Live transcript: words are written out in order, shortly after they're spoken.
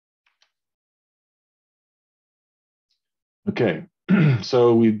Okay,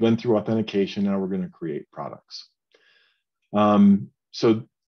 so we've been through authentication. Now we're going to create products. So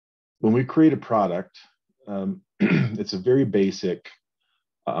when we create a product, it's a very basic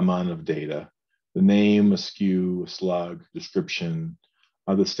amount of data: the name, a SKU, a slug, description,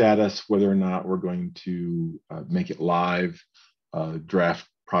 the status, whether or not we're going to make it live. Draft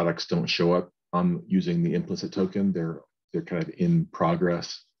products don't show up on using the implicit token; they're kind of in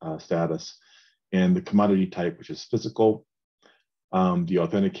progress status, and the commodity type, which is physical. The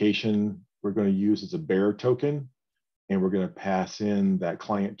authentication we're going to use is a bearer token, and we're going to pass in that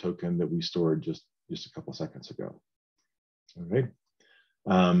client token that we stored just a couple seconds ago. Okay.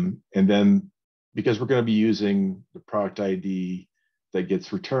 And then because we're going to be using the product ID that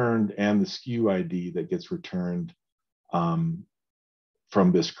gets returned and the SKU ID that gets returned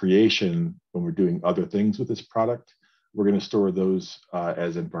from this creation when we're doing other things with this product, we're going to store those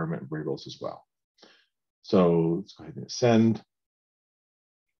as environment variables as well. So let's go ahead and send.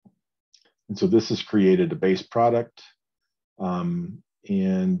 And so this has created a base product, and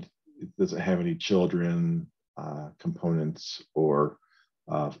it doesn't have any children, components, or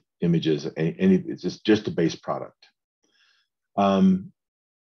images. It's just a base product. So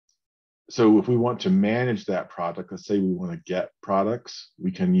if we want to manage that product, let's say we want to get products,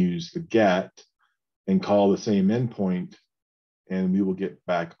 we can use the get and call the same endpoint, and we will get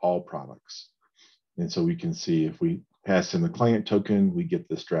back all products. And so we can see if we pass in the client token, we get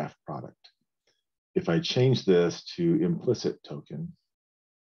this draft product. If I change this to implicit token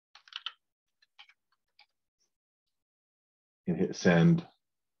and hit send,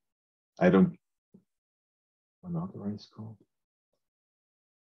 I don't unauthorized call.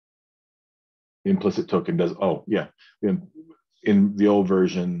 The implicit token does, oh yeah, in the old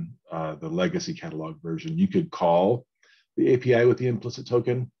version, the legacy catalog version, you could call the API with the implicit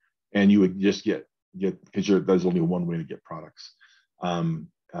token, and you would just get because there's only one way to get products.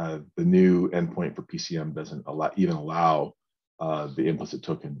 The new endpoint for PCM doesn't even allow the implicit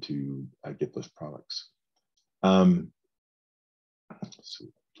token to get those products. So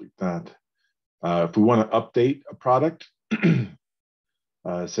like that. If we want to update a product,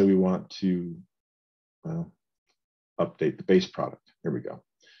 so we want to update the base product. Here we go.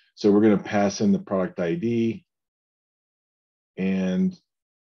 So we're going to pass in the product ID and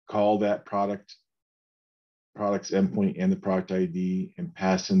call that product's endpoint and the product ID and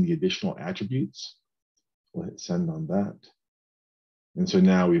pass in the additional attributes. We'll hit send on that. And so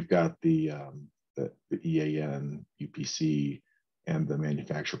now we've got the EAN, UPC, and the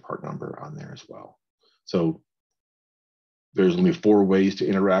manufacturer part number on there as well. So there's only 4 ways to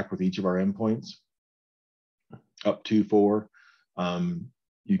interact with each of our endpoints, up to 4.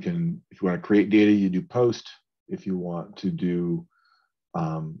 You can, if you want to create data, you do post. If you want to do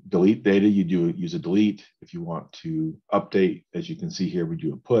delete data, you use a delete. If you want to update, as you can see here, we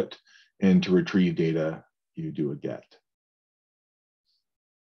do a put, and to retrieve data, you do a get.